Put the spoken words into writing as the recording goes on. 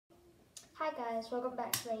Hi guys, welcome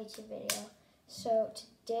back to my YouTube video. So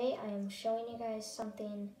today I am showing you guys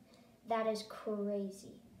something that is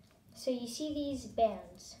crazy. So you see these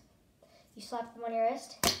bands. You slap them on your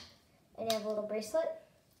wrist and you have a little bracelet.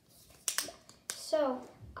 So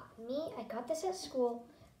I got this at school,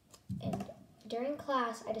 and during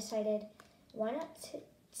class I decided, why not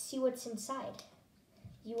see what's inside?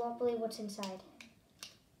 You won't believe what's inside.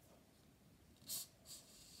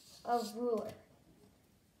 A ruler.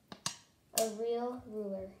 A real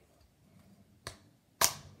ruler.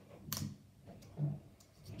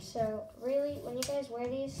 So really, when you guys wear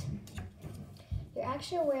these, you're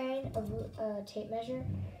actually wearing a tape measure.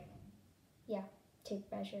 Yeah, tape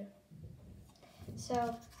measure.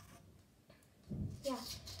 So yeah,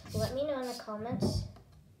 let me know in the comments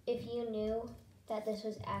if you knew that this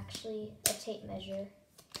was actually a tape measure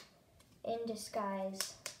in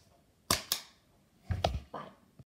disguise